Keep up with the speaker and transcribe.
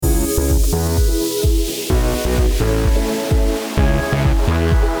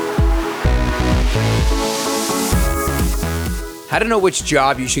how to know which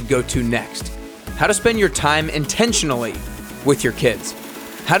job you should go to next, how to spend your time intentionally with your kids,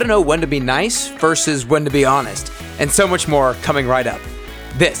 how to know when to be nice versus when to be honest, and so much more coming right up.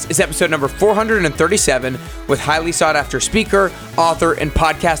 This is episode number 437 with highly sought after speaker, author, and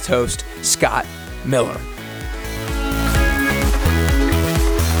podcast host, Scott Miller.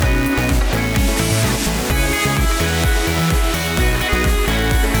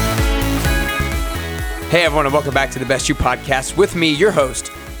 Hey everyone, and welcome back to the Best You Podcast with me, your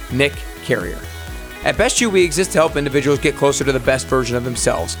host, Nick Carrier. At Best You, we exist to help individuals get closer to the best version of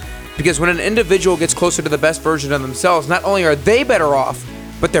themselves. Because when an individual gets closer to the best version of themselves, not only are they better off,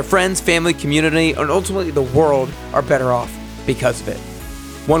 but their friends, family, community, and ultimately the world are better off because of it.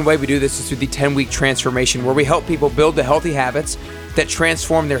 One way we do this is through the 10-week transformation, where we help people build the healthy habits that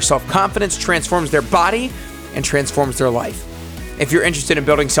transform their self-confidence, transforms their body, and transforms their life. If you're interested in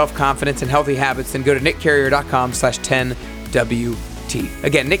building self-confidence and healthy habits, then go to nickcarrier.com/10WT.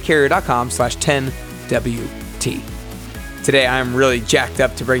 Again, nickcarrier.com/10WT. Today, I'm really jacked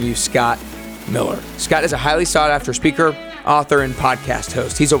up to bring you Scott Miller. Scott is a highly sought-after speaker, author, and podcast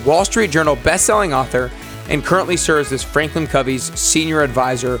host. He's a Wall Street Journal best-selling author and currently serves as Franklin Covey's senior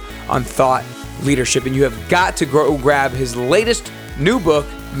advisor on thought leadership. And you have got to go grab his latest new book,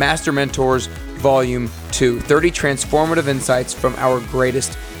 Master Mentors, Volume 2, 30 Transformative Insights from Our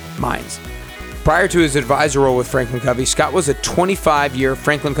Greatest Minds. Prior to his advisor role with Franklin Covey, Scott was a 25-year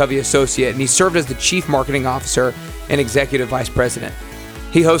Franklin Covey associate, and he served as the chief marketing officer and executive vice president.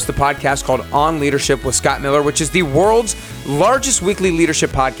 He hosts the podcast called On Leadership with Scott Miller, which is the world's largest weekly leadership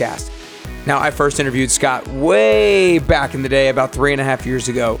podcast. Now, I first interviewed Scott way back in the day, about 3.5 years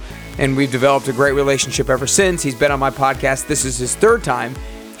ago, and we've developed a great relationship ever since. He's been on my podcast. This is his third time.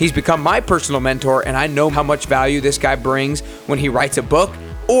 He's become my personal mentor, and I know how much value this guy brings when he writes a book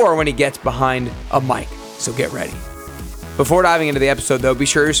or when he gets behind a mic. So get ready. Before diving into the episode, though, be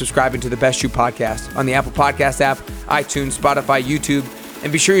sure you're subscribing to the Best You Podcast on the Apple Podcast app, iTunes, Spotify, YouTube,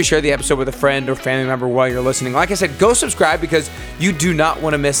 and be sure you share the episode with a friend or family member while you're listening. Like I said, go subscribe because you do not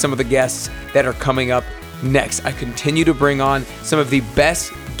want to miss some of the guests that are coming up next. I continue to bring on some of the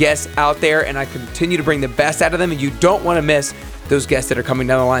best guests out there, and I continue to bring the best out of them, and you don't want to miss those guests that are coming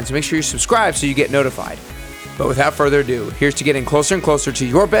down the line. So make sure you subscribe so you get notified. But without further ado, here's to getting closer and closer to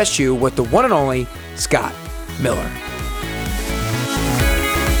your best you with the one and only Scott Miller.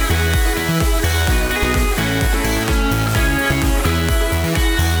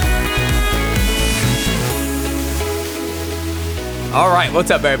 All right,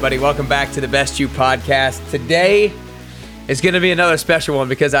 what's up, everybody? Welcome back to the Best You Podcast. Today is going to be another special one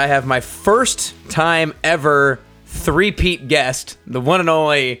because I have my first time ever three-peat guest, the one and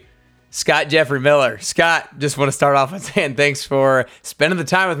only Scott Jeffrey Miller. Scott, just want to start off with saying thanks for spending the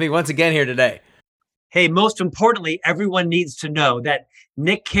time with me once again here today. Hey, most importantly, everyone needs to know that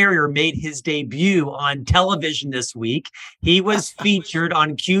Nick Carrier made his debut on television this week. He was featured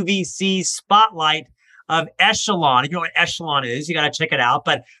on QVC's Spotlight of Echelon. If you know what Echelon is, you got to check it out.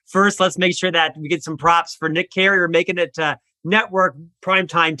 But first, let's make sure that we get some props for Nick Carrier making it to network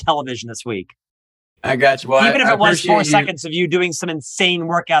primetime television this week. I got you. Well, even if it was 4 seconds of you doing some insane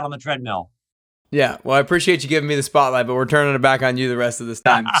workout on the treadmill. Yeah, well, I appreciate you giving me the spotlight, but we're turning it back on you the rest of this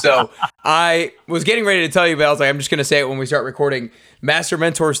time. So I was getting ready to tell you, but I was like, I'm just going to say it when we start recording. Master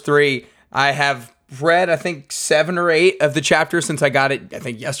Mentors 3, I have read, I think, 7 or 8 of the chapters since I got it, I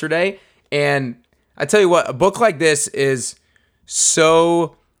think, yesterday. And I tell you what, a book like this is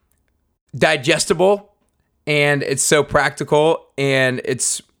so digestible, and it's so practical, and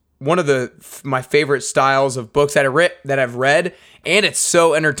it's one of my favorite styles of books that I've read, and it's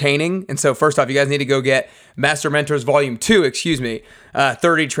so entertaining. And so first off, you guys need to go get Master Mentors Volume 2, 30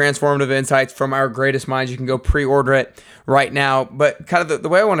 Transformative Insights from Our Greatest Minds. You can go pre-order it right now. But kind of the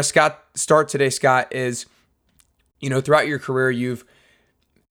way I want to start today, Scott, is, throughout your career, you've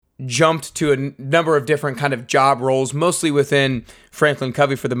jumped to a number of different kind of job roles, mostly within Franklin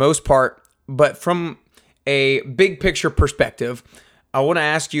Covey for the most part. But from a big picture perspective, I want to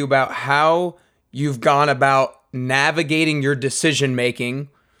ask you about how you've gone about navigating your decision-making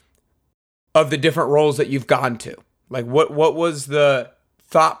of the different roles that you've gone to. Like, what was the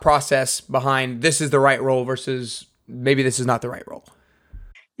thought process behind this is the right role versus maybe this is not the right role?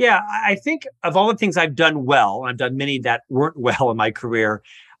 Yeah, I think of all the things I've done well, I've done many that weren't well in my career,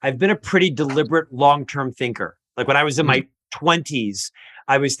 I've been a pretty deliberate long-term thinker. Like when I was in my 20s,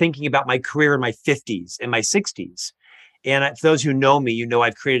 I was thinking about my career in my 50s and my 60s. And for those who know me,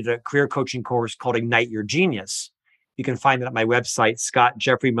 I've created a career coaching course called Ignite Your Genius. You can find it at my website,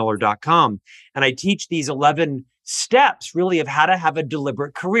 scottjeffreymiller.com. And I teach these 11 steps really of how to have a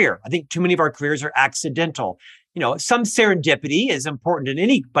deliberate career. I think too many of our careers are accidental. some serendipity is important in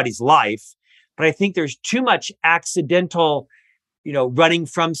anybody's life, but I think there's too much accidental, running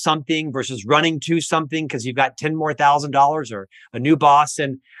from something versus running to something because you've got $10,000 more or a new boss.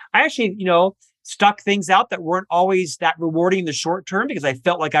 And I actually, stuck things out that weren't always that rewarding in the short term because I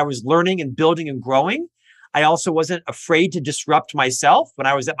felt like I was learning and building and growing. I also wasn't afraid to disrupt myself when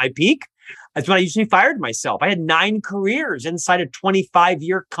I was at my peak. That's when I usually fired myself. I had 9 careers inside a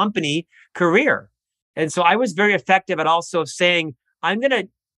 25-year company career. And so I was very effective at also saying, I'm going to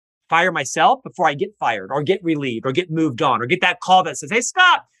fire myself before I get fired or get relieved or get moved on or get that call that says, hey,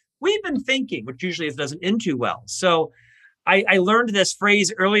 Scott, we've been thinking, which usually doesn't end too well. So I learned this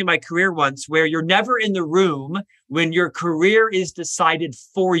phrase early in my career once where you're never in the room when your career is decided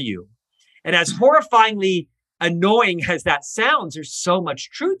for you. And as horrifyingly annoying as that sounds, there's so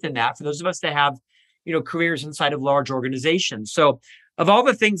much truth in that for those of us that have, careers inside of large organizations. So of all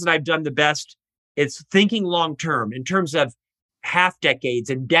the things that I've done the best, it's thinking long-term in terms of half decades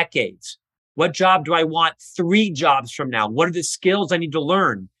and decades. What job do I want 3 jobs from now? What are the skills I need to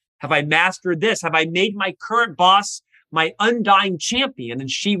learn? Have I mastered this? Have I made my current boss my undying champion?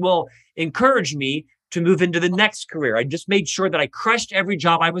 And she will encourage me to move into the next career. I just made sure that I crushed every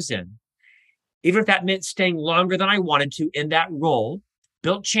job I was in, even if that meant staying longer than I wanted to in that role,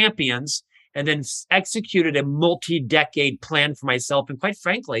 built champions, and then executed a multi-decade plan for myself. And quite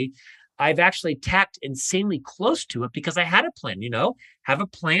frankly, I've actually tacked insanely close to it because I had a plan, have a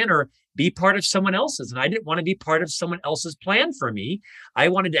plan or be part of someone else's. And I didn't want to be part of someone else's plan for me. I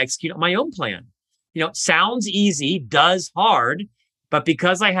wanted to execute my own plan. Sounds easy, does hard, but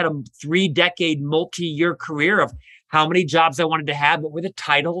because I had a 3-decade multi-year career of how many jobs I wanted to have, what were the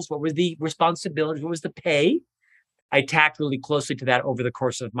titles, what were the responsibilities, what was the pay, I tacked really closely to that over the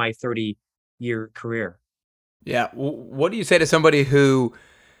course of my 30-year career. Yeah. What do you say to somebody who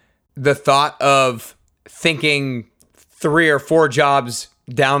the thought of thinking 3 or 4 jobs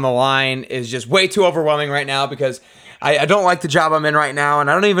down the line is just way too overwhelming right now because I don't like the job I'm in right now and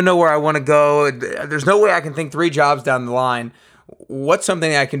I don't even know where I want to go. There's no way I can think 3 jobs down the line. What's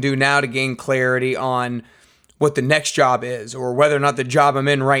something I can do now to gain clarity on what the next job is, or whether or not the job I'm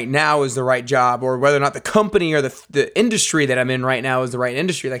in right now is the right job, or whether or not the company or the industry that I'm in right now is the right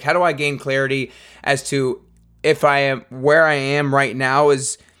industry? Like, how do I gain clarity as to if I am where I am right now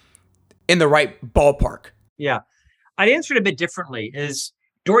is in the right ballpark? Yeah. I'd answer it a bit differently.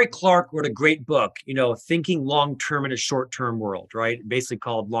 Dory Clark wrote a great book, Thinking Long-Term in a Short-Term World, right? Basically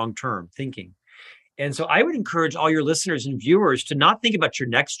called Long-Term Thinking. And so I would encourage all your listeners and viewers to not think about your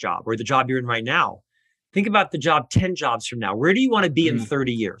next job or the job you're in right now. Think about the job 10 jobs from now. Where do you want to be in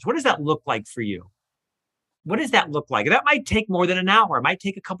 30 years? What does that look like for you? What does that look like? That might take more than an hour. It might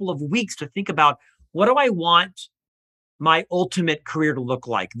take a couple of weeks to think about, what do I want my ultimate career to look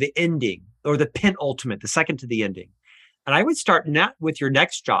like? The ending or the penultimate, the second to the ending. And I would start not with your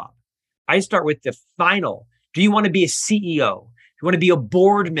next job. I start with the final. Do you want to be a CEO? Do you want to be a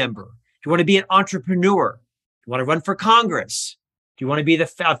board member? Do you want to be an entrepreneur? Do you want to run for Congress? Do you want to be the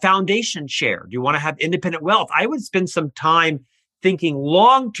foundation chair? Do you want to have independent wealth? I would spend some time thinking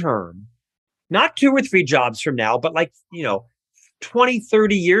long-term, not 2 or 3 jobs from now, but 20,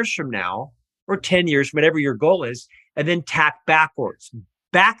 30 years from now, or 10 years, whatever your goal is, and then tack backwards,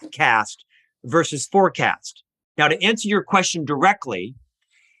 backcast versus forecast. Now, to answer your question directly,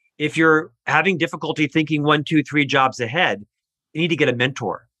 if you're having difficulty thinking 1, 2, 3 jobs ahead, you need to get a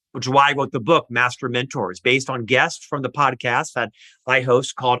mentor, which is why I wrote the book, Master Mentors, based on guests from the podcast that I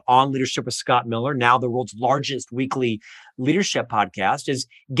host called On Leadership with Scott Miller, now the world's largest weekly leadership podcast, is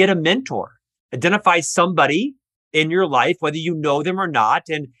get a mentor. Identify somebody in your life, whether you know them or not,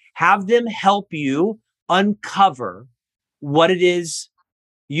 and have them help you uncover what it is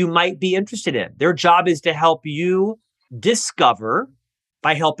you might be interested in. Their job is to help you discover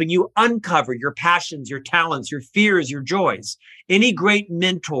by helping you uncover your passions, your talents, your fears, your joys. Any great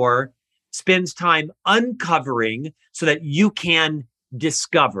mentor spends time uncovering so that you can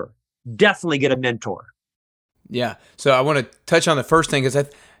discover. Definitely get a mentor. Yeah. So I want to touch on the first thing because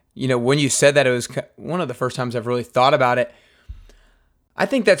when you said that, it was one of the first times I've really thought about it. I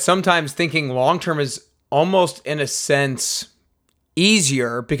think that sometimes thinking long-term is almost in a sense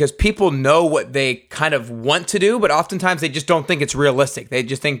easier because people know what they kind of want to do, but oftentimes they just don't think it's realistic. They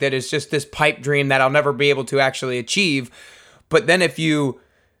just think that it's just this pipe dream that I'll never be able to actually achieve. But then if you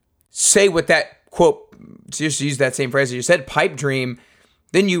say what that quote, just use that same phrase that you said, pipe dream,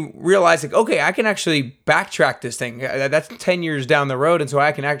 then you realize okay, I can actually backtrack this thing. That's 10 years down the road. And so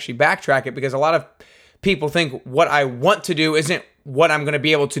I can actually backtrack it because a lot of people think what I want to do isn't what I'm going to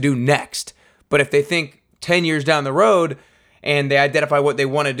be able to do next. But if they think 10 years down the road, and they identify what they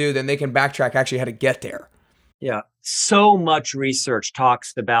want to do, then they can backtrack actually how to get there. Yeah. So much research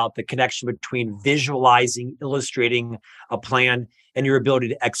talks about the connection between visualizing, illustrating a plan and your ability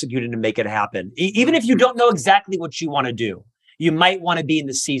to execute it and make it happen. Even if you don't know exactly what you want to do, you might want to be in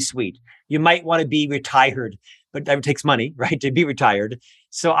the C suite. You might want to be retired, but that takes money, right? To be retired.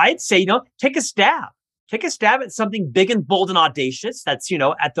 So I'd say, take a stab. Take a stab at something big and bold and audacious. That's,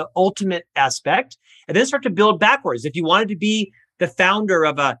 at the ultimate aspect, and then start to build backwards. If you wanted to be the founder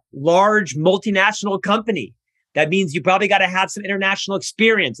of a large multinational company, that means you probably got to have some international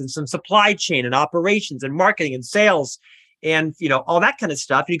experience and some supply chain and operations and marketing and sales and, all that kind of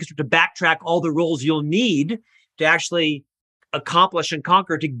stuff. And you can start to backtrack all the roles you'll need to actually accomplish and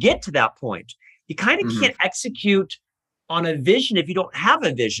conquer to get to that point. You kind of can't execute on a vision if you don't have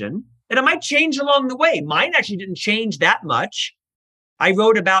a vision. And it might change along the way. Mine actually didn't change that much. I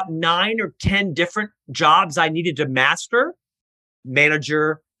wrote about 9 or 10 different jobs I needed to master: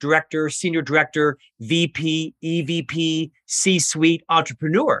 manager, director, senior director, VP, EVP, C-suite,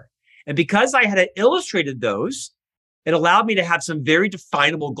 entrepreneur. And because I had illustrated those, it allowed me to have some very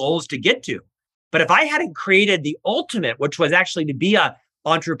definable goals to get to. But if I hadn't created the ultimate, which was actually to be an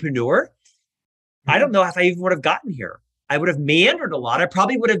entrepreneur, I don't know if I even would have gotten here. I would have meandered a lot. I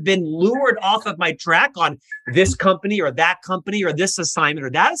probably would have been lured off of my track on this company or this assignment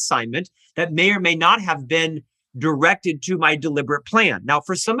or that assignment that may or may not have been directed to my deliberate plan. Now,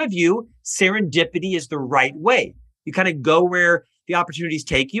 for some of you, serendipity is the right way. You kind of go where the opportunities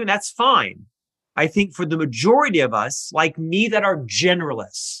take you, and that's fine. I think for the majority of us, like me, that are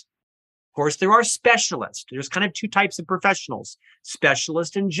generalists, of course, there are specialists. There's kind of two types of professionals,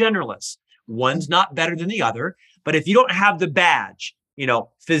 specialist and generalist. One's not better than the other, but if you don't have the badge,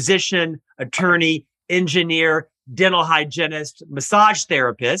 physician, attorney, engineer, dental hygienist, massage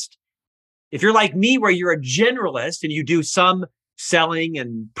therapist, if you're like me, where you're a generalist and you do some selling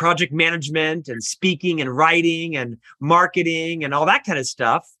and project management and speaking and writing and marketing and all that kind of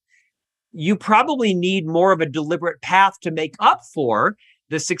stuff, you probably need more of a deliberate path to make up for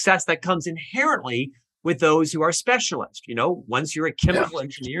the success that comes inherently with those who are specialists. Once you're a chemical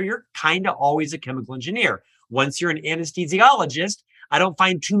engineer, you're kind of always a chemical engineer. Once you're an anesthesiologist, I don't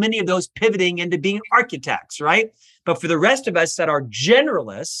find too many of those pivoting into being architects, right? But for the rest of us that are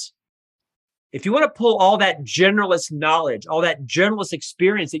generalists, if you want to pull all that generalist knowledge, all that generalist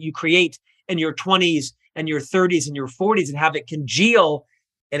experience that you create in your 20s and your 30s and your 40s and have it congeal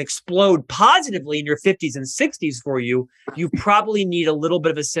and explode positively in your 50s and 60s for you, you probably need a little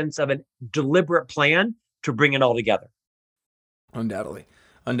bit of a sense of a deliberate plan to bring it all together. Undoubtedly.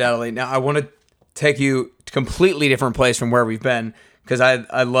 Now, I want to take you to a completely different place from where we've been, because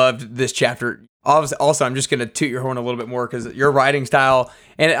I loved this chapter. Also, I'm just going to toot your horn a little bit more because your writing style,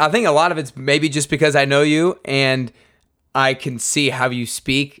 and I think a lot of it's maybe just because I know you and I can see how you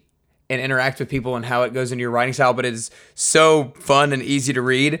speak and interact with people and how it goes into your writing style, but it is so fun and easy to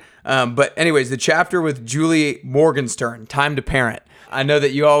read. But anyways, the chapter with Julie Morgenstern, Time to Parent. I know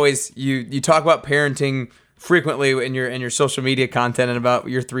that you always, you talk about parenting frequently in your social media content and about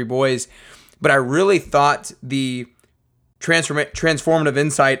your 3 boys, but I really thought the transformative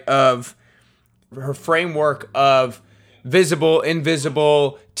insight of her framework of visible,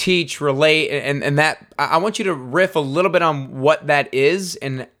 invisible, teach, relate, and that I want you to riff a little bit on what that is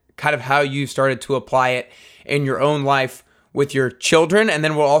and kind of how you started to apply it in your own life with your children, and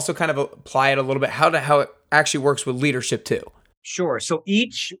then we'll also kind of apply it a little bit how it actually works with leadership too. Sure. So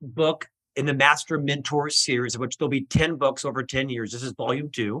each book in the Master Mentor series, of which there'll be 10 books over 10 years. This is volume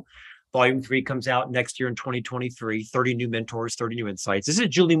 2. Volume 3 comes out next year in 2023. 30 new mentors, 30 new insights. This is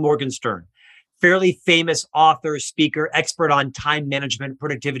Julie Morgenstern, fairly famous author, speaker, expert on time management,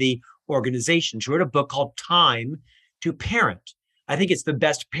 productivity, organization. She wrote a book called Time to Parent. I think it's the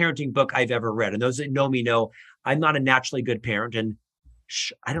best parenting book I've ever read. And those that know me know I'm not a naturally good parent, and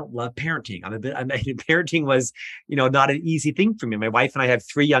I don't love parenting. Parenting was, not an easy thing for me. My wife and I have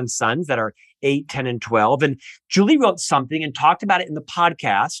 3 young sons that are 8, 10, and 12. And Julie wrote something and talked about it in the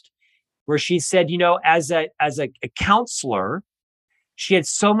podcast where she said, as a counselor, she had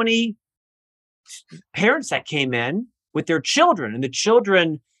so many parents that came in with their children, and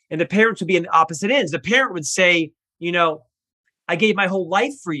the parents would be in the opposite ends. The parent would say, I gave my whole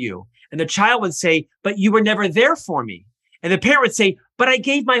life for you. And the child would say, but you were never there for me. And the parent would say, but I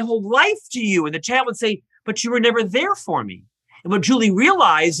gave my whole life to you. And the child would say, but you were never there for me. And what Julie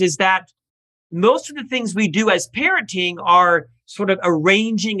realized is that most of the things we do as parenting are sort of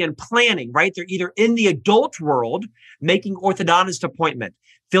arranging and planning, right? They're either in the adult world, making orthodontist appointment,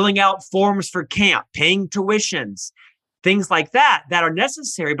 filling out forms for camp, paying tuitions, things like that are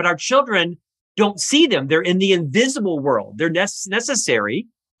necessary, but our children don't see them. They're in the invisible world. They're necessary,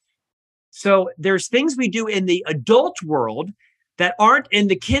 So there's things we do in the adult world that aren't in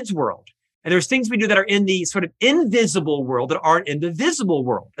the kids' world. And there's things we do that are in the sort of invisible world that aren't in the visible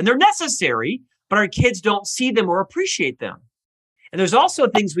world. And they're necessary, but our kids don't see them or appreciate them. And there's also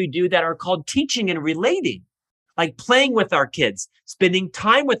things we do that are called teaching and relating, like playing with our kids, spending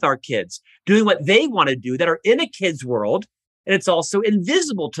time with our kids, doing what they want to do that are in a kid's world, and it's also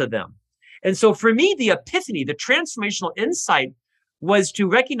invisible to them. And so for me, the epiphany, the transformational insight was to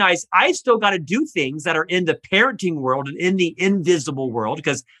recognize I still got to do things that are in the parenting world and in the invisible world,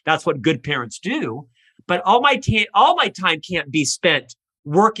 because that's what good parents do. But all my time can't be spent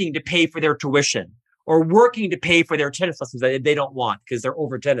working to pay for their tuition or working to pay for their tennis lessons that they don't want because they're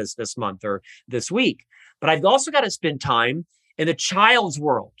over tennis this month or this week. But I've also got to spend time in the child's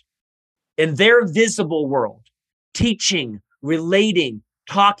world, in their visible world, teaching, relating,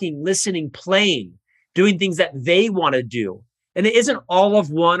 talking, listening, playing, doing things that they want to do. And it isn't all of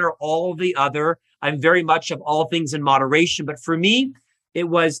one or all of the other. I'm very much of all things in moderation. But for me, it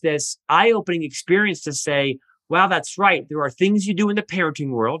was this eye-opening experience to say, wow, that's right. There are things you do in the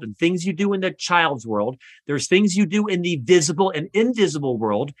parenting world and things you do in the child's world. There's things you do in the visible and invisible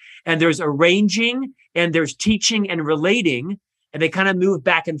world. And there's arranging and there's teaching and relating. And they kind of move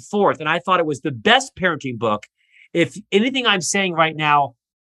back and forth. And I thought it was the best parenting book. If anything I'm saying right now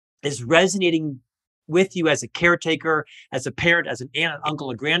is resonating with you as a caretaker, as a parent, as an aunt, an uncle,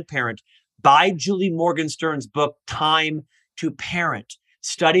 a grandparent, buy Julie Morgenstern's book, Time to Parent.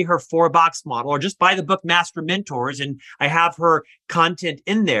 Study her 4-box model, or just buy the book Master Mentors. And I have her content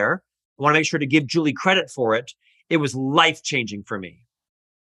in there. I want to make sure to give Julie credit for it. It was life-changing for me.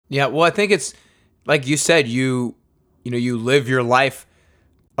 Yeah, well, I think it's like you said, you live your life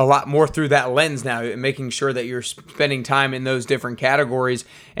a lot more through that lens now, making sure that you're spending time in those different categories.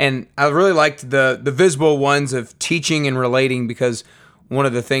 And I really liked the visible ones of teaching and relating, because one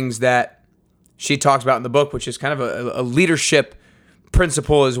of the things that she talks about in the book, which is kind of a leadership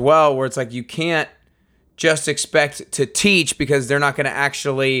principle as well, where it's like you can't just expect to teach because they're not going to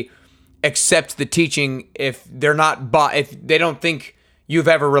actually accept the teaching if they're not if they don't think you've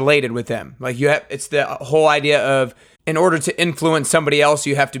ever related with them. Like it's the whole idea of, in order to influence somebody else,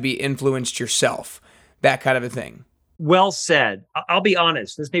 you have to be influenced yourself. That kind of a thing. Well said. I'll be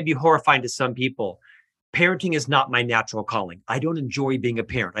honest. This may be horrifying to some people. Parenting is not my natural calling. I don't enjoy being a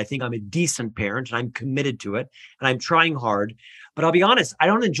parent. I think I'm a decent parent and I'm committed to it and I'm trying hard. But I'll be honest, I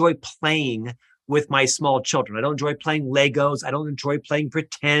don't enjoy playing with my small children. I don't enjoy playing Legos. I don't enjoy playing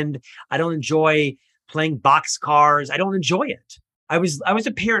pretend. I don't enjoy playing boxcars. I don't enjoy it. I was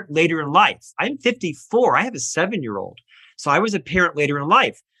a parent later in life. I'm 54. I have a 7-year-old. So I was a parent later in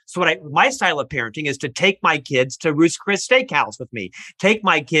life. So my style of parenting is to take my kids to Ruth's Chris Steakhouse with me, take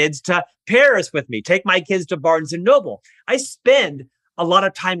my kids to Paris with me, take my kids to Barnes and Noble. I spend a lot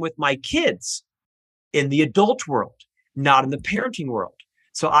of time with my kids in the adult world, not in the parenting world.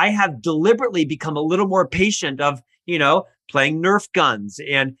 So I have deliberately become a little more patient of, playing Nerf guns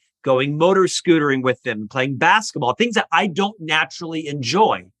and going motor scootering with them, playing basketball, things that I don't naturally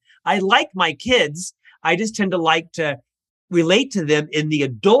enjoy. I like my kids. I just tend to like to relate to them in the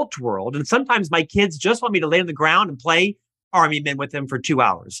adult world. And sometimes my kids just want me to lay on the ground and play Army Men with them for 2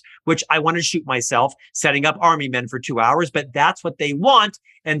 hours, which I want to shoot myself setting up Army Men for 2 hours, but that's what they want.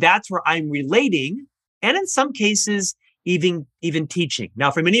 And that's where I'm relating. And in some cases, even teaching. Now,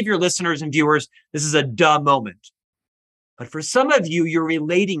 for many of your listeners and viewers, this is a duh moment. But for some of you, you're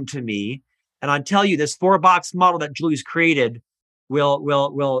relating to me. And I'll tell you, this 4-box model that Julie's created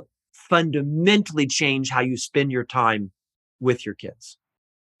will fundamentally change how you spend your time with your kids.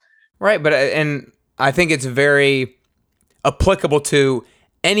 Right. And I think it's very applicable to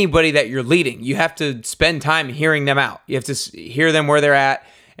anybody that you're leading. You have to spend time hearing them out. You have to hear them where they're at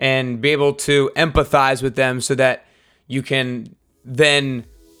and be able to empathize with them so that you can then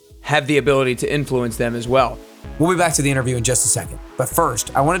have the ability to influence them as well. We'll be back to the interview in just a second. But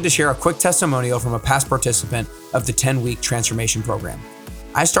first, I wanted to share a quick testimonial from a past participant of the 10-week transformation program.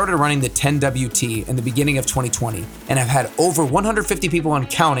 I started running the 10WT in the beginning of 2020 and have had over 150 people and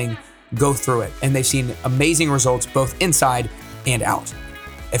counting go through it, and they've seen amazing results both inside and out.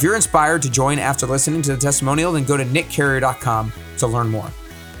 If you're inspired to join after listening to the testimonial, then go to nickcarrier.com to learn more.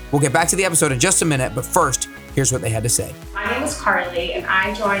 We'll get back to the episode in just a minute, but first, here's what they had to say. My name is Carly, and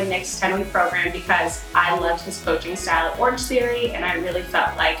I joined Nick's 10-week program because I loved his coaching style at Orange Theory, and I really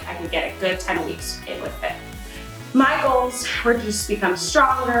felt like I could get a good 10 weeks in with it. My goals were to just become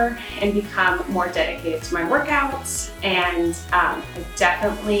stronger and become more dedicated to my workouts, and I've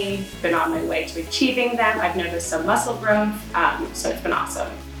definitely been on my way to achieving them. I've noticed some muscle growth, so it's been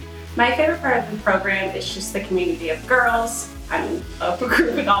awesome. My favorite part of the program is just the community of girls. I'm in a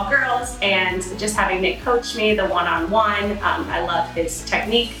group with all girls, and just having Nick coach me, the one-on-one. I love his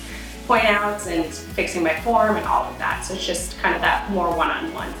technique, point outs, and fixing my form and all of that. So it's just kind of that more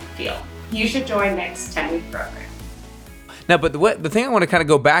one-on-one feel. You should join Nick's 10-week program. Now, but the thing I want to kind of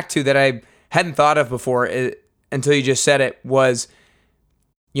go back to that I hadn't thought of before until you just said it was,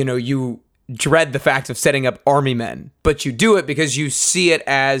 you dread the fact of setting up army men, but you do it because you see it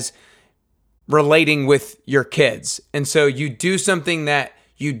as relating with your kids. And so you do something that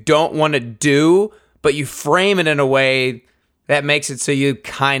you don't want to do, but you frame it in a way that makes it so you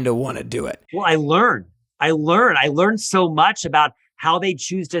kind of want to do it. Well, I learned so much about how they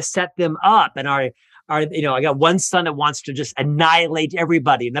choose to set them up. And I got one son that wants to just annihilate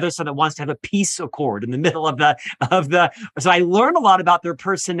everybody. Another son that wants to have a peace accord in the middle of the. So I learned a lot about their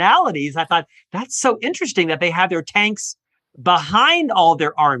personalities. I thought that's so interesting that they have their tanks behind all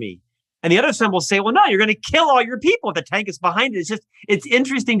their army. And the other son will say, well, no, you're going to kill all your people if the tank is behind it. It's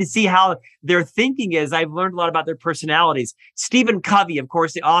interesting to see how their thinking is. I've learned a lot about their personalities. Stephen Covey, of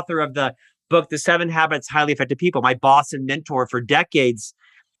course, the author of the book, The 7 Habits of Highly Effective People, my boss and mentor for decades,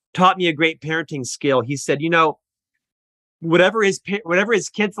 taught me a great parenting skill. He said, whatever his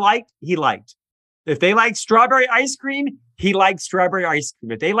kids liked, he liked. If they liked strawberry ice cream, he liked strawberry ice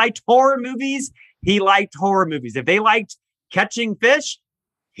cream. If they liked horror movies, he liked horror movies. If they liked catching fish,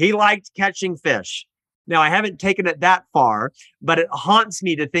 he liked catching fish. Now, I haven't taken it that far, but it haunts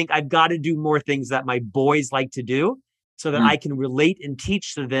me to think I've got to do more things that my boys like to do so that I can relate and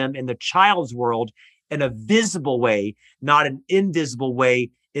teach to them in the child's world in a visible way, not an invisible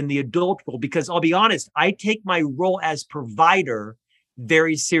way in the adult world. Because I'll be honest, I take my role as provider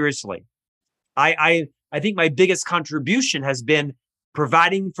very seriously. I think my biggest contribution has been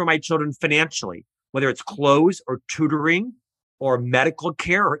providing for my children financially, whether it's clothes or tutoring or medical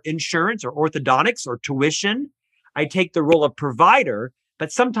care or insurance or orthodontics or tuition. I take the role of provider,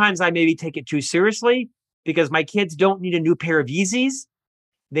 but sometimes I maybe take it too seriously because my kids don't need a new pair of Yeezys.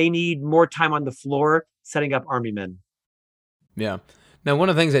 They need more time on the floor setting up army men. Yeah. Now, one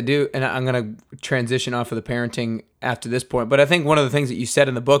of the things I do, and I'm going to transition off of the parenting after this point, but I think one of the things that you said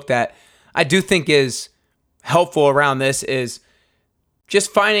in the book that I do think is helpful around this is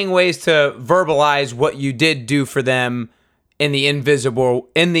just finding ways to verbalize what you did do for them in the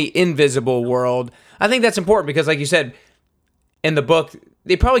invisible world. I think that's important because, like you said in the book,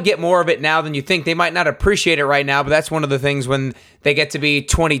 they probably get more of it now than you think. They might not appreciate it right now, but that's one of the things when they get to be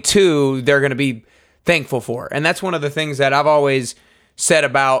 22, they're going to be thankful for. And that's one of the things that I've always said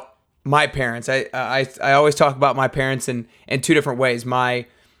about my parents. I always talk about my parents in two different ways. My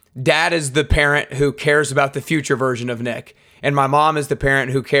dad is the parent who cares about the future version of Nick, and my mom is the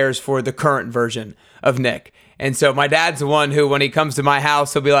parent who cares for the current version of Nick. And so my dad's the one who, when he comes to my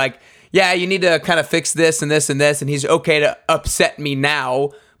house, he'll be like, yeah, you need to kind of fix this and this and this. And he's okay to upset me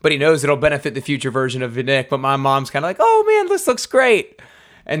now, but he knows it'll benefit the future version of Nick. But my mom's kind of like, oh man, this looks great.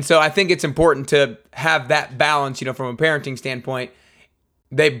 And so I think it's important to have that balance, from a parenting standpoint.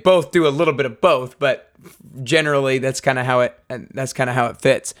 They both do a little bit of both, but generally that's kind of how it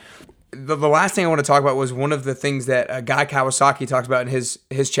fits. The last thing I want to talk about was one of the things that Guy Kawasaki talks about in his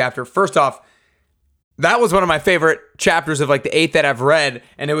chapter. First off, that was one of my favorite chapters of like the 8 that I've read.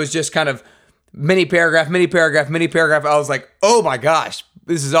 And it was just kind of mini paragraph. I was like, oh my gosh,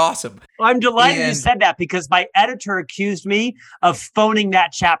 this is awesome. Well, I'm delighted you said that because my editor accused me of phoning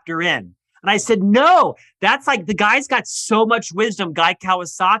that chapter in. And I said, no, that's like the guy's got so much wisdom, Guy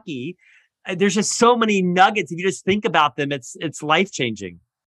Kawasaki. There's just so many nuggets. If you just think about them, it's life-changing.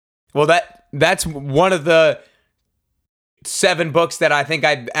 Well, that's one of the 7 books that I think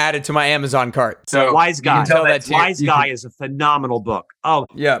I've added to my Amazon cart. So Wise Guy. Wise Guy is a phenomenal book. Oh,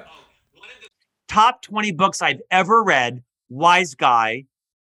 yeah. Top 20 books I've ever read, Wise Guy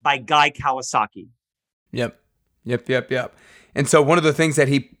by Guy Kawasaki. Yep. And so one of the things that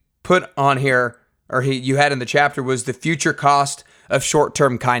he put on here, or you had in the chapter, was the future cost of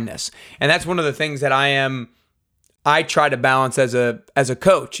short-term kindness. And that's one of the things that I try to balance as a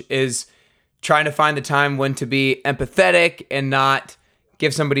coach is trying to find the time when to be empathetic and not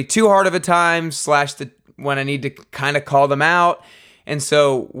give somebody too hard of a time / when I need to kind of call them out. And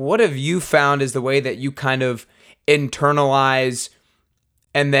so what have you found is the way that you kind of internalize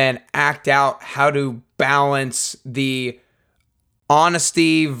and then act out how to balance the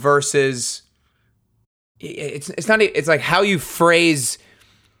honesty versus it's like how you phrase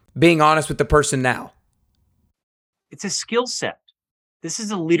being honest with the person now? It's a skill set. This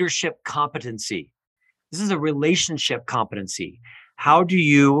is a leadership competency. This is a relationship competency. How do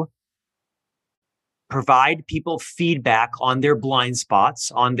you provide people feedback on their blind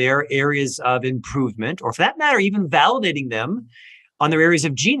spots, on their areas of improvement, or for that matter, even validating them on their areas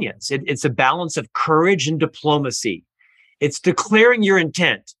of genius. It's a balance of courage and diplomacy. It's declaring your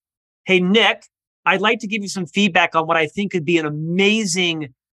intent. Hey, Nick, I'd like to give you some feedback on what I think could be an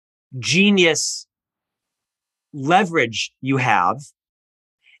amazing genius leverage you have.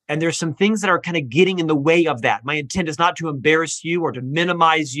 And there's some things that are kind of getting in the way of that. My intent is not to embarrass you or to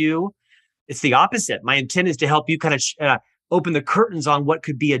minimize you. It's the opposite. My intent is to help you kind of open the curtains on what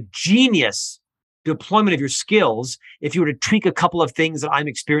could be a genius deployment of your skills if you were to tweak a couple of things that I'm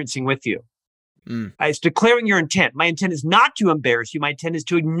experiencing with you. It's declaring your intent. My intent is not to embarrass you. My intent is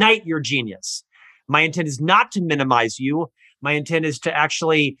to ignite your genius. My intent is not to minimize you. My intent is to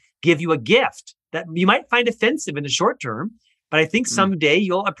actually give you a gift that you might find offensive in the short term, but I think someday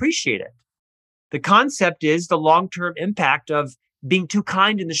you'll appreciate it. The concept is the long-term impact of being too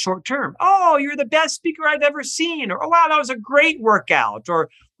kind in the short term. Oh, you're the best speaker I've ever seen. Or, oh, wow, that was a great workout. Or,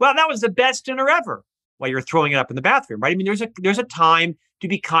 well, that was the best dinner ever. While you're throwing it up in the bathroom, right? I mean, there's a time to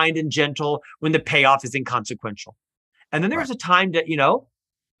be kind and gentle when the payoff is inconsequential. And then there's a time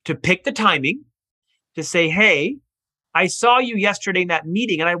to pick the timing to say, hey, I saw you yesterday in that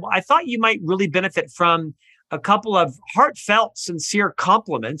meeting, and I thought you might really benefit from a couple of heartfelt, sincere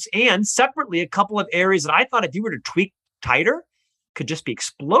compliments, and separately, a couple of areas that I thought if you were to tweak tighter, could just be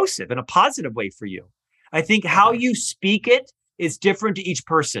explosive in a positive way for you. I think how you speak it is different to each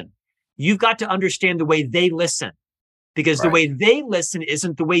person. You've got to understand the way they listen, because the way they listen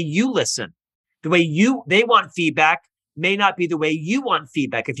isn't the way you listen. The way they want feedback may not be the way you want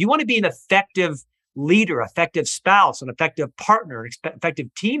feedback. If you want to be an effective leader, effective spouse, an effective partner, an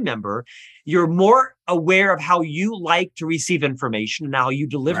effective team member, you're more aware of how you like to receive information and how you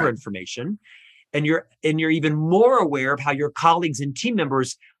deliver information. And you're even more aware of how your colleagues and team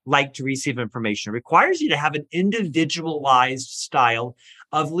members like to receive information. It requires you to have an individualized style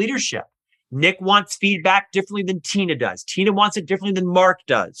of leadership. Nick wants feedback differently than Tina does. Tina wants it differently than Mark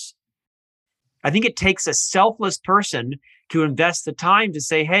does. I think it takes a selfless person to invest the time to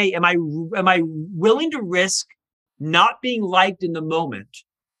say, hey, am I willing to risk not being liked in the moment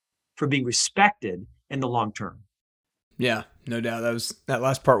for being respected in the long term? Yeah, no doubt. That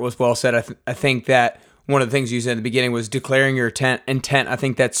last part was well said. I think that one of the things you said at the beginning was declaring your intent. I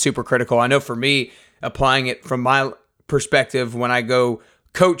think that's super critical. I know for me, applying it from my perspective, when I go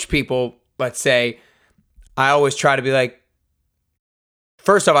coach people, let's say, I always try to be like,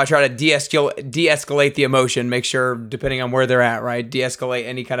 first off, I try to de-escalate the emotion, make sure, depending on where they're at, right? De-escalate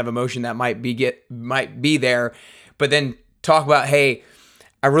any kind of emotion that might be there, but then talk about, hey,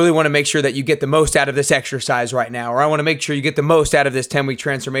 I really want to make sure that you get the most out of this exercise right now, or I want to make sure you get the most out of this 10-week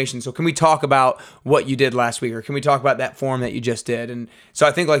transformation. So can we talk about what you did last week, or can we talk about that form that you just did? And so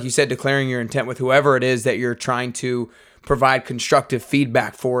I think, like you said, declaring your intent with whoever it is that you're trying to provide constructive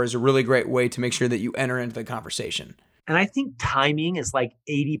feedback for is a really great way to make sure that you enter into the conversation. And I think timing is like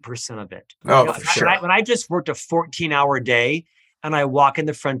 80% of it. Oh, for sure. When I just worked a 14-hour day and I walk in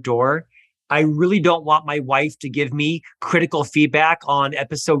the front door, I really don't want my wife to give me critical feedback on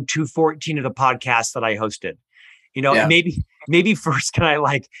episode 214 of the podcast that I hosted. Maybe first can I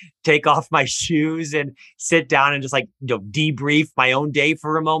like take off my shoes and sit down and just debrief my own day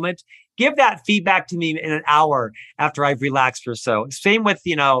for a moment. Give that feedback to me in an hour after I've relaxed or so. Same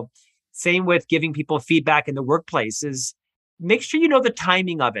with giving people feedback in the workplace is make sure you know the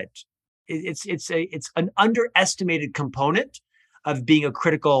timing of it. It's an underestimated component of being a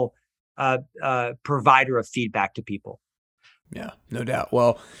critical provider of feedback to people. Yeah, no doubt.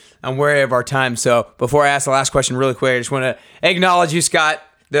 Well, I'm wary of our time. So before I ask the last question really quick, I just want to acknowledge you, Scott.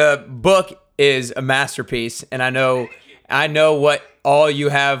 The book is a masterpiece, and I know what all you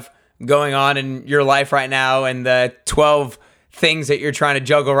have going on in your life right now and the 12 things that you're trying to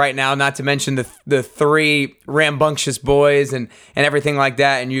juggle right now, not to mention the 3 rambunctious boys and everything like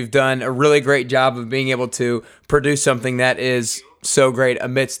that. And you've done a really great job of being able to produce something that is so great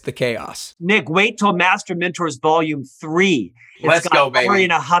amidst the chaos. Nick, wait till Master Mentors Volume 3. Let's go, baby.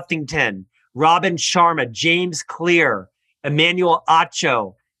 Marina Huffington, Robin Sharma, James Clear, Emmanuel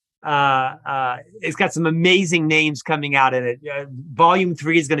Acho. It's got some amazing names coming out in it. Volume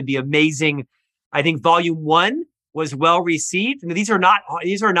 3 is going to be amazing. I think Volume 1 was well received. And these are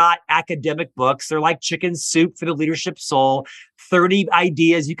not academic books. They're like chicken soup for the leadership soul. 30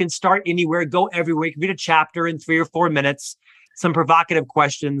 ideas. You can start anywhere, go everywhere. You can read a chapter in 3 or 4 minutes. Some provocative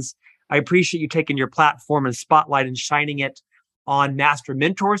questions. I appreciate you taking your platform and spotlight and shining it on Master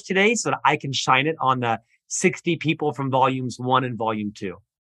Mentors today so that I can shine it on the 60 people from Volumes 1 and Volume 2.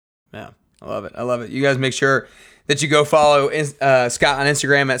 Yeah. I love it. I love it. You guys make sure that you go follow Scott on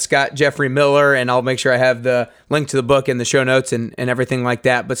Instagram at Scott Jeffrey Miller, and I'll make sure I have the link to the book in the show notes and everything like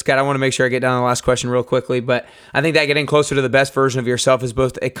that. But Scott, I want to make sure I get down to the last question real quickly. But I think that getting closer to the best version of yourself is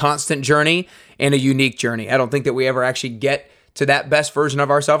both a constant journey and a unique journey. I don't think that we ever actually get to that best version of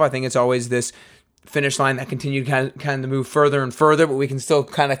ourselves. I think it's always this finish line that continue to kind of move further and further, but we can still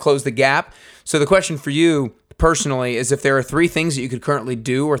kind of close the gap. So the question for you personally is, if there are 3 things that you could currently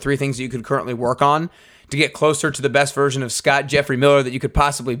do or 3 things that you could currently work on to get closer to the best version of Scott Jeffrey Miller that you could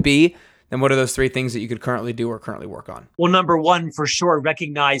possibly be, then what are those 3 things that you could currently do or currently work on? Well, number one, for sure,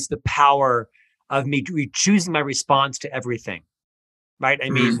 recognize the power of me choosing my response to everything, right? I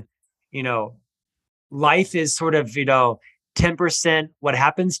mean, life is sort of, 10% what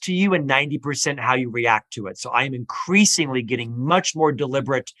happens to you and 90% how you react to it. So I am increasingly getting much more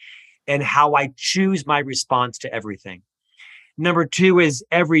deliberate in how I choose my response to everything. Number 2 is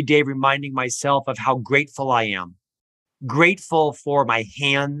every day reminding myself of how grateful I am. Grateful for my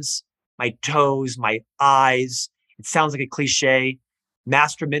hands, my toes, my eyes. It sounds like a cliche.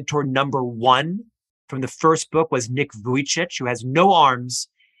 Master mentor number 1 from the first book was Nick Vujicic, who has no arms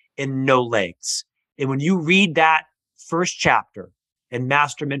and no legs. And when you read that first chapter in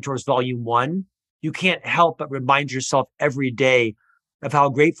Master Mentors Volume 1, you can't help but remind yourself every day of how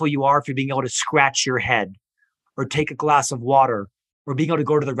grateful you are for being able to scratch your head or take a glass of water or being able to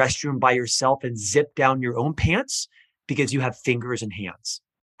go to the restroom by yourself and zip down your own pants because you have fingers and hands.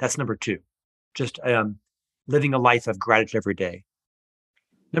 That's number 2. Just living a life of gratitude every day.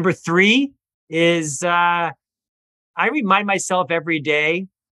 Number 3 is I remind myself every day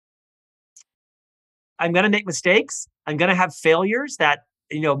I'm going to make mistakes. I'm going to have failures that,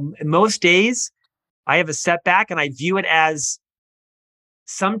 most days I have a setback and I view it as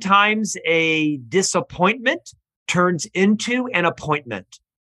sometimes a disappointment turns into an appointment.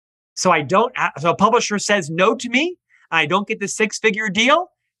 So a publisher says no to me, I don't get the 6-figure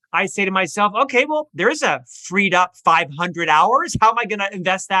deal. I say to myself, okay, well, there's a freed up 500 hours. How am I going to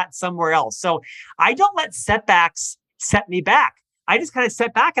invest that somewhere else? So I don't let setbacks set me back. I just kind of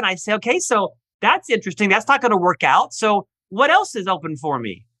set back and I say, okay, so that's interesting. That's not going to work out. So what else is open for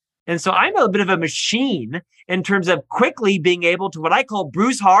me? And so I'm a bit of a machine in terms of quickly being able to what I call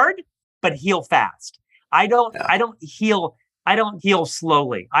bruise hard, but heal fast. I don't heal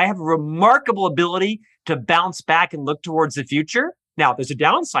slowly. I have a remarkable ability to bounce back and look towards the future. Now, there's a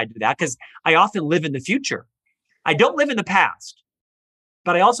downside to that because I often live in the future. I don't live in the past,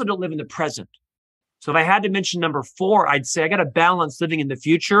 but I also don't live in the present. So if I had to mention number 4, I'd say I got to balance living in the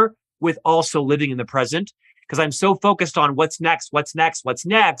future with also living in the present, because I'm so focused on what's next.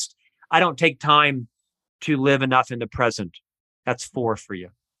 I don't take time to live enough in the present. That's 4 for you.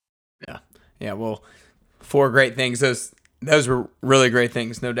 Yeah. Well, 4 great things. Those were really great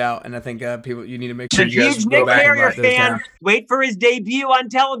things, no doubt. And I think people, you need to make sure you guys huge go Nick back Carrier and write those fan. down. Wait for his debut on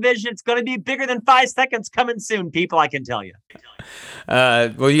television. It's going to be bigger than 5 seconds coming soon, people. I can tell you.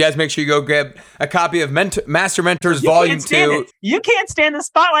 Well, you guys make sure you go grab a copy of Master Mentors Volume 2. You can't stand the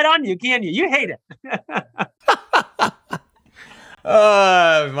spotlight on you, can you? You hate it.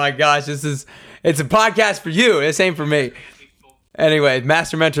 Oh my gosh, it's a podcast for you. This ain't for me. Anyway,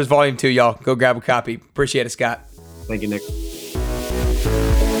 Master Mentors Volume 2, y'all. Go grab a copy. Appreciate it, Scott. Thank you, Nick.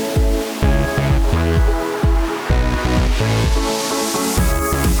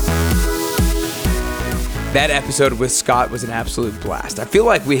 That episode with Scott was an absolute blast. I feel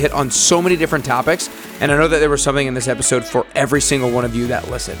like we hit on so many different topics, and I know that there was something in this episode for every single one of you that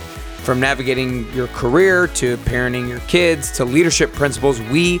listened. From navigating your career to parenting your kids to leadership principles,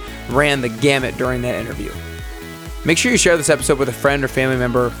 we ran the gamut during that interview. Make sure you share this episode with a friend or family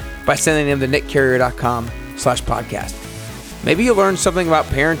member by sending them to nickcarrier.com/podcast. Maybe you learned something about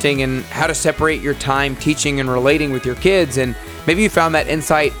parenting and how to separate your time teaching and relating with your kids, and maybe you found that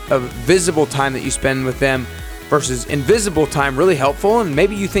insight of visible time that you spend with them versus invisible time really helpful, and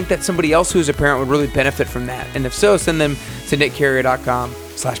maybe you think that somebody else who's a parent would really benefit from that. And if so, send them to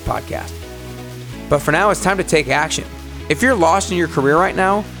nickcarrier.com/podcast. But for now, it's time to take action. If you're lost in your career right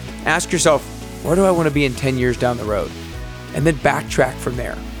now, ask yourself, where do I want to be in 10 years down the road? And then backtrack from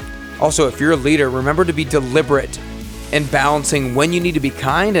there. Also, if you're a leader, remember to be deliberate in balancing when you need to be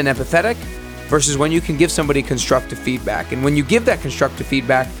kind and empathetic versus when you can give somebody constructive feedback. And when you give that constructive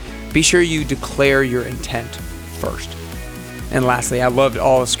feedback, be sure you declare your intent first. And lastly, I loved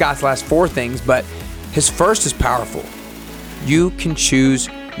all of Scott's last 4 things, but his first is powerful. You can choose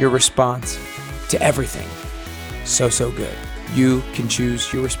your response to everything. So good. You can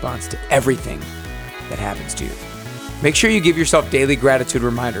choose your response to everything that happens to you. Make sure you give yourself daily gratitude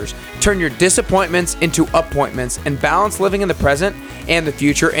reminders. Turn your disappointments into appointments and balance living in the present and the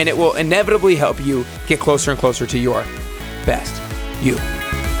future, and it will inevitably help you get closer and closer to your best you.